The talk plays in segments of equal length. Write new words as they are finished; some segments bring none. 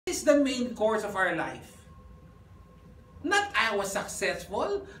is the main course of our life. Not I was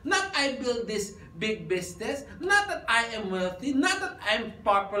successful, not I built this big business, not that I am wealthy, not that I'm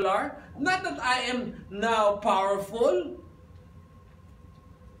popular, not that I am now powerful,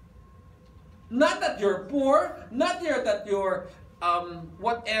 not that you're poor, not that you're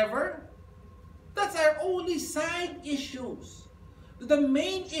whatever. That's our only side issues. The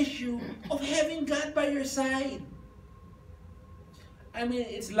main issue of having God by your side. I mean,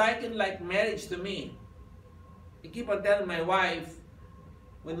 it's likened like marriage to me. I keep on telling my wife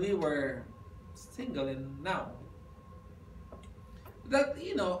when we were single and now that,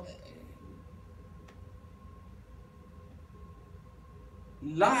 you know,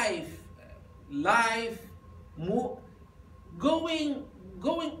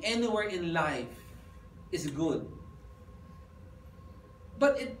 going anywhere in life is good.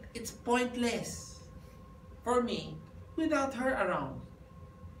 But it's pointless for me without her around.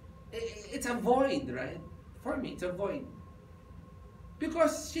 It's a void, right? For me, it's a void.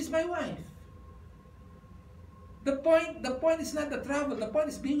 Because she's my wife. The point is not the travel. The point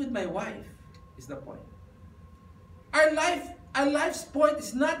is being with my wife is the point. Our life's point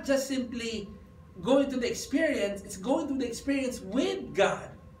is not just simply going to the experience. It's going to the experience with God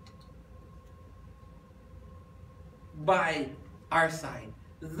by our side.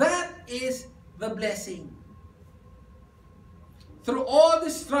 That is the blessing. Through all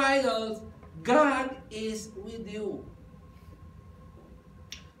these trials, God is with you.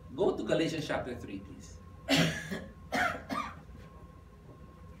 Go to Galatians chapter 3, please.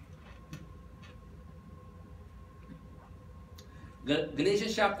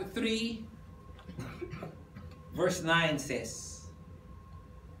 Galatians chapter 3, verse 9 says,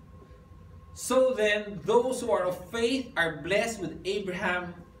 "So then, those who are of faith are blessed with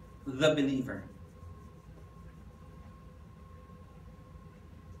Abraham the believer."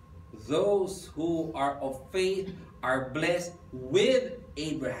 Those who are of faith are blessed with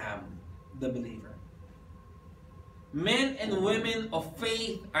Abraham the believer. Men and women of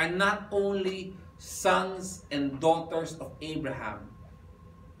faith are not only sons and daughters of Abraham,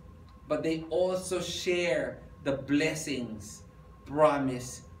 but they also share the blessings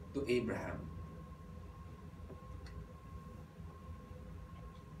promised to Abraham.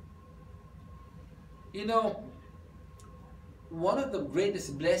 You know, one of the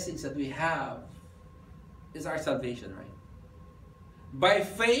greatest blessings that we have is our salvation, right? By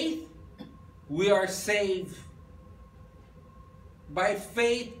faith, we are saved. By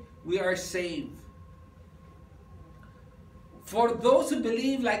faith, we are saved. For those who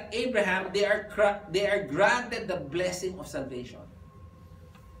believe like Abraham, they are granted the blessing of salvation.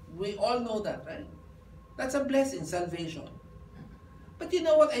 We all know that, right? That's a blessing, salvation. But you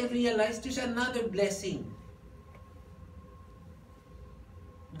know what I realized? There's another blessing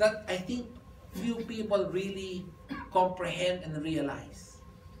that I think few people really comprehend and realize.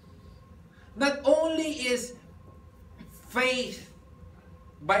 Not only is faith,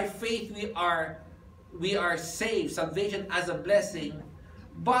 by faith we are saved, salvation as a blessing,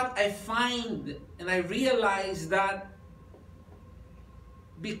 but I find and I realize that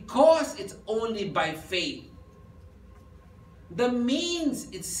because it's only by faith, the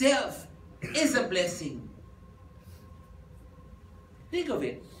means itself is a blessing. Think of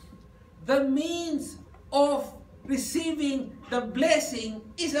it. The means of receiving the blessing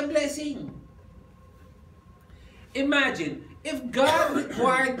is a blessing. Imagine if God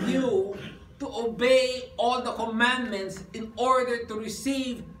required you to obey all the commandments in order to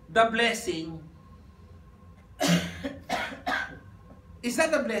receive the blessing. Is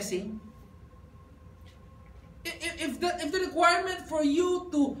that a blessing? If the requirement for you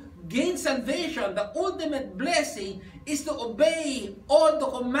to gain salvation, the ultimate blessing, is to obey all the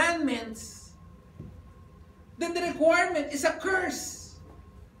commandments, then the requirement is a curse.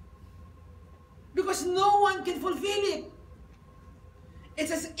 Because no one can fulfill it. It's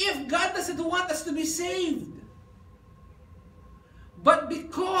as if God doesn't want us to be saved. But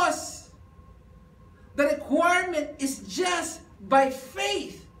because the requirement is just by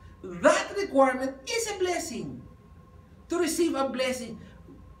faith, that requirement is a blessing. To receive a blessing.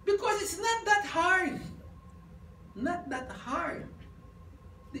 Because it's not that hard. Not that hard.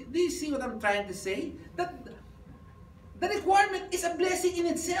 Do you see what I'm trying to say? That the requirement is a blessing in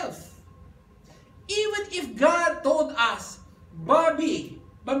itself. Even if God told us, Bobby,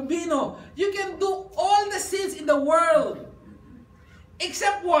 Bambino, you can do all the sins in the world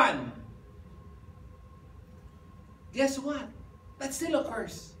except one. Guess what? That's still a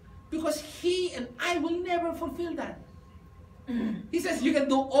curse. Because he and I will never fulfill that. He says you can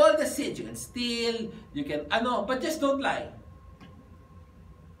do all the sins. You can steal, you can, but just don't lie.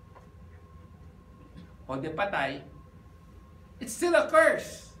 o di patay, it's still a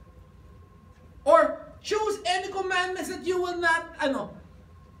curse. Or choose any commandments that you will not,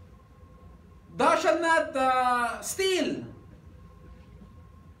 thou shalt not steal.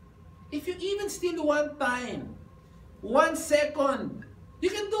 If you even steal one time, 1 second, you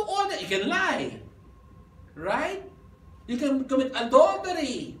can do all that. You can lie, right? You can commit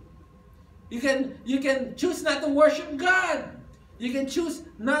adultery. You can choose not to worship God. You can choose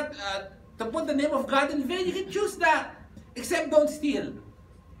not to put the name of God in vain. You can choose that. Except don't steal.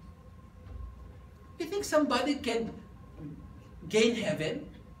 You think somebody can gain heaven?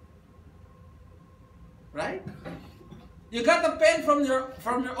 Right? You got a pen from your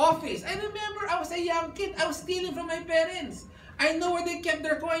office. I remember I was a young kid. I was stealing from my parents. I know where they kept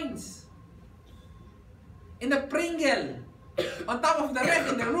their coins. In the Pringle. On top of the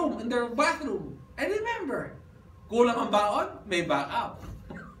ref in the room, in their bathroom. I remember. Kulang ang baon, may backup.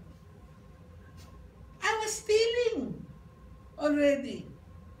 I was stealing already.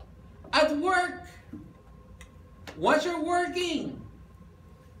 At work. Once you're working,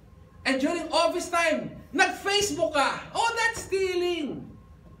 and during office time, nag-Facebook ka. Oh, that's stealing.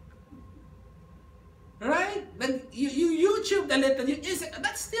 Right? You YouTube the little,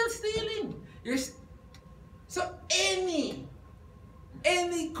 that's still stealing. So any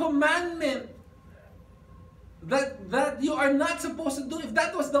commandment that you are not supposed to do, if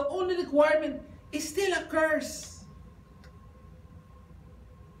that was the only requirement, is still a curse.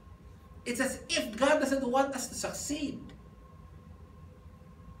 It's as if God doesn't want us to succeed.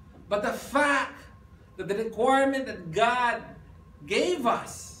 But the fact that the requirement that God gave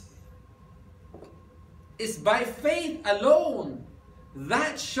us is by faith alone,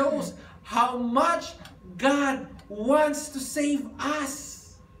 that shows how much God wants to save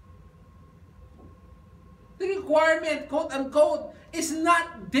us. The requirement, quote unquote, is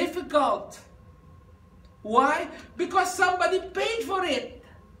not difficult. Why? Because somebody paid for it.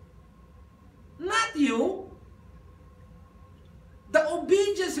 Not you. The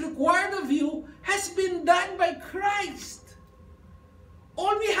obedience required of you has been done by Christ.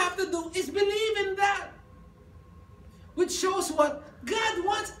 All we have to do is believe in that. Which shows what? God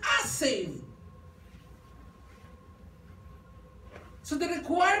wants us saved. So the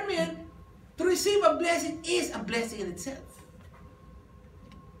requirement to receive a blessing is a blessing in itself.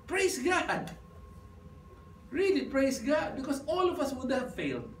 Praise God. Really praise God. Because all of us would have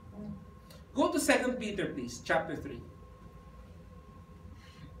failed. Go to 2 Peter, please, chapter 3.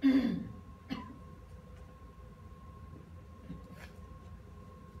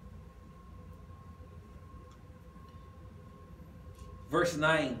 Verse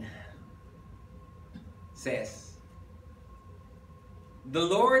 9 says, the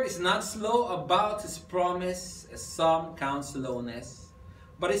Lord is not slow about His promise, as some count slowness,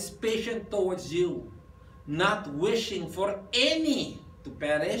 but is patient towards you, not wishing for any to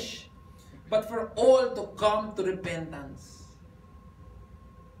perish, but for all to come to repentance.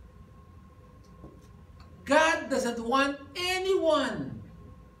 God doesn't want anyone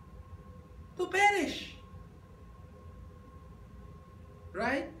to perish.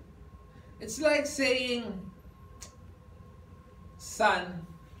 Right? It's like saying, son,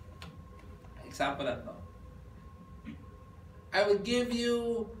 example lang to, I will give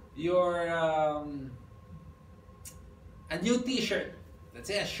you your a new t-shirt. Let's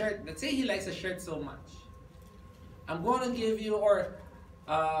say a shirt. Let's say he likes a shirt so much. I'm going to give you, or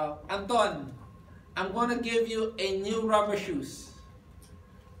Anton, I'm going to give you a new rubber shoes.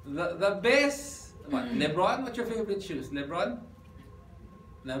 The best, what? LeBron? What's your favorite shoes? LeBron?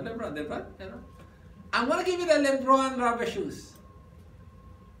 No, LeBron. I'm going to give you the LeBron rubber shoes.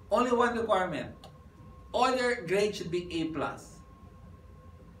 Only one requirement. All your grades should be A+.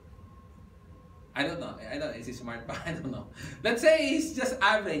 I don't know. Is he smart? I don't know. Let's say he's just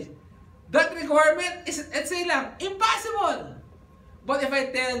average. That requirement is, let's say lang, impossible. But if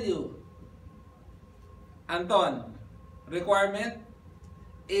I tell you, Anton, requirement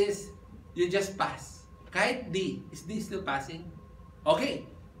is you just pass. Kahit D. Is D still passing? Okay.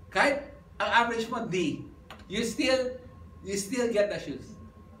 Kahit ang average mo D, you still get the shoes.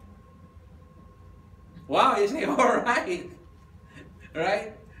 Wow, you say, alright.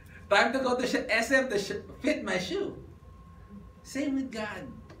 Right? Time to go to SM to fit my shoe. Same with God.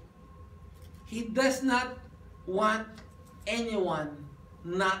 He does not want anyone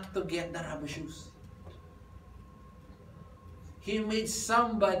not to get the rubber shoes. He made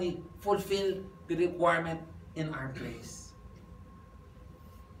somebody fulfill the requirement in our place.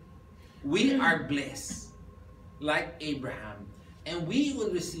 We are blessed like Abraham, and we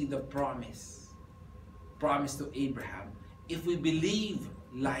will receive the promise to Abraham if we believe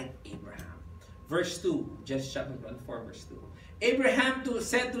like Abraham. Verse 2, Genesis chapter 24, verse 2. Abraham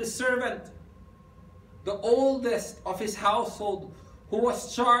said to his servant, the oldest of his household, who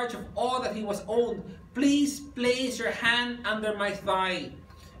was charged of all that he was owned, please place your hand under my thigh,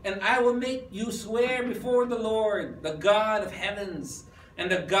 and I will make you swear before the Lord, the God of heavens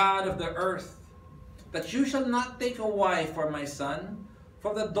and the God of the earth, that you shall not take a wife for my son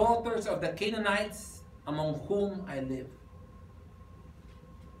from the daughters of the Canaanites among whom I live.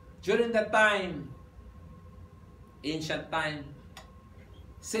 During that time, ancient time,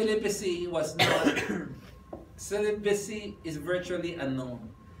 celibacy was not, celibacy is virtually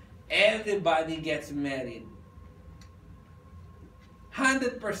unknown. Everybody gets married.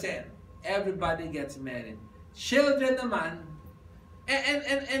 100%, everybody gets married. Children naman,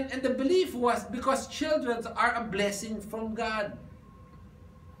 and the belief was because children are a blessing from God.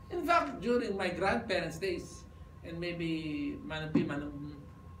 In fact, during my grandparents' days, and maybe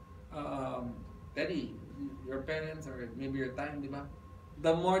Teddy, your parents or maybe your time, di ba?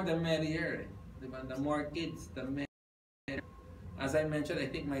 The more the merrier, di ba? The more kids, the merrier. As I mentioned, I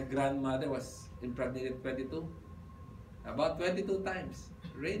think my grandmother was impregnated 22. About 22 times.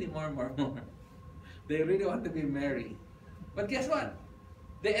 Really more. They really want to be married. But guess what?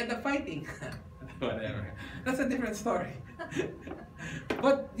 They end up fighting. Whatever. That's a different story.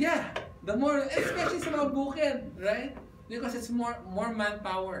 But yeah, the more, especially sa mga bukid, right? Because it's more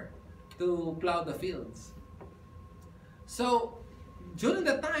manpower to plow the fields. So, during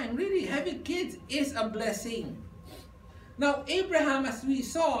the time, really, having kids is a blessing. Now, Abraham, as we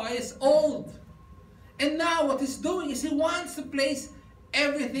saw, is old. And now what he's doing is he wants to place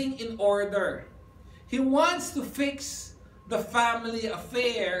everything in order. He wants to fix the family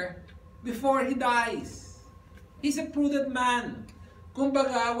affair before he dies. He's a prudent man.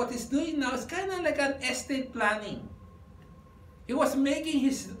 Kumbaga, what he's doing now is kind of like an estate planning. He was making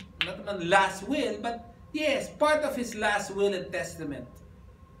his, not man last will, but yes, part of his last will and testament.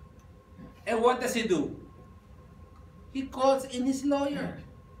 And what does he do? He calls in his lawyer.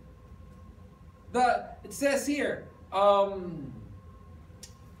 It says here,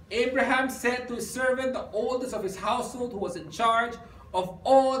 Abraham said to his servant, the oldest of his household, who was in charge of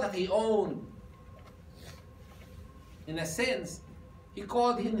all that he owned. In a sense, he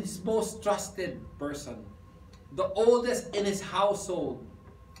called him his most trusted person, the oldest in his household,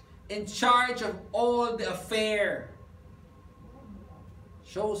 in charge of all the affair.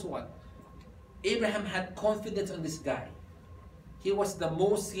 Shows what? Abraham had confidence on this guy. He was the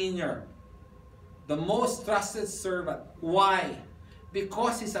most senior, the most trusted servant. Why?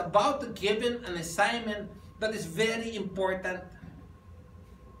 Because he's about to give him an assignment that is very important.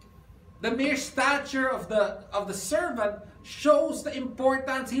 The mere stature of the servant shows the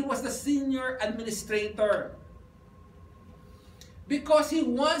importance. He was the senior administrator. Because he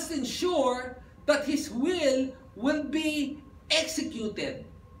wants to ensure that his will be executed.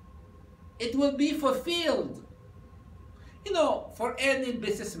 It will be fulfilled. You know, for any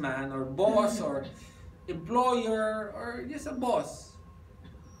businessman or boss or employer or just a boss,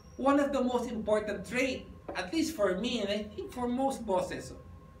 one of the most important traits, at least for me and I think for most bosses,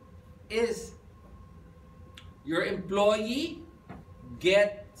 is your employee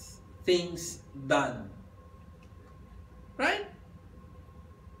gets things done. Right?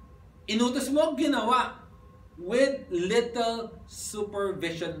 Inutos mo, ginawa with little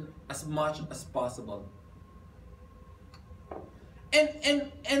supervision as much as possible.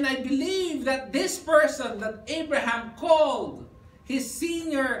 And I believe that this person that Abraham called his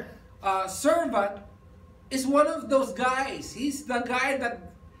senior servant is one of those guys. He's the guy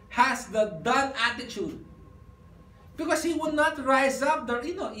that has the done attitude. Because he would not rise up.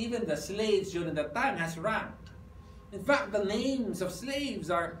 Even the slaves during that time has rank. In fact, the names of slaves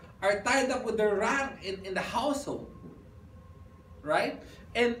are tied up with their rank in the household. Right?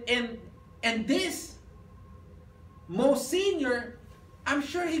 And this most senior, I'm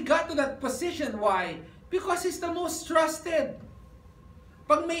sure he got to that position. Why? Because he's the most trusted.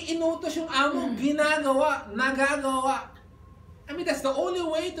 Pag may inutos yung amo, ginagawa, nagagawa. I mean, that's the only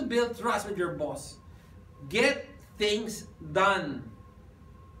way to build trust with your boss. Get things done.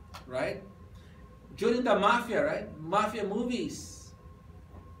 Right? During the mafia, right? Mafia movies.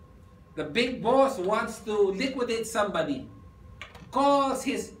 The big boss wants to liquidate somebody. Calls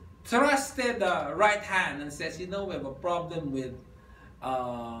his trusted right hand and says, you know, we have a problem with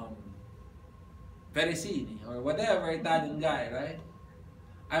Perisini or whatever Italian guy, right?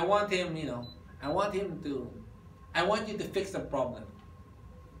 I want him, I want you to fix the problem.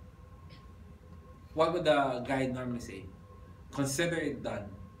 What would the guy normally say? Consider it done.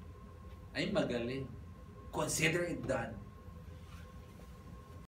 Ay, magaling. Consider it done.